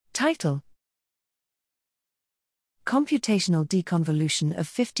Title: Computational deconvolution of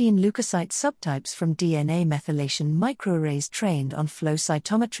 15 leukocyte subtypes from DNA methylation microarrays trained on flow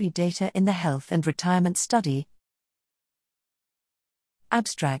cytometry data in the health and retirement study.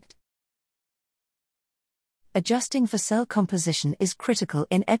 Abstract: Adjusting for cell composition is critical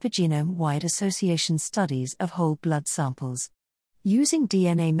in epigenome-wide association studies of whole blood samples. Using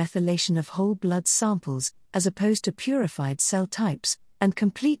DNA methylation of whole blood samples, as opposed to purified cell types, and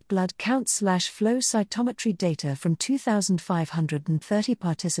complete blood count/flow cytometry data from 2,530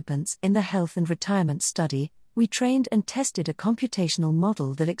 participants in the health and retirement study, we trained and tested a computational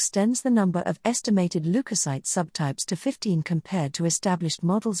model that extends the number of estimated leukocyte subtypes to 15 compared to established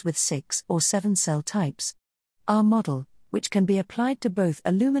models with 6 or 7 cell types. Our model, which can be applied to both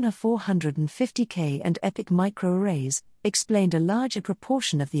Illumina 450K and EPIC microarrays, explained a larger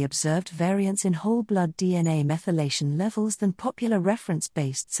proportion of the observed variance in whole blood DNA methylation levels than popular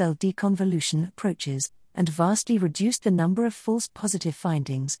reference-based cell deconvolution approaches, and vastly reduced the number of false positive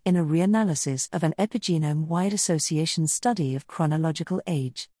findings in a reanalysis of an epigenome-wide association study of chronological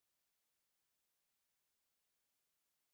age.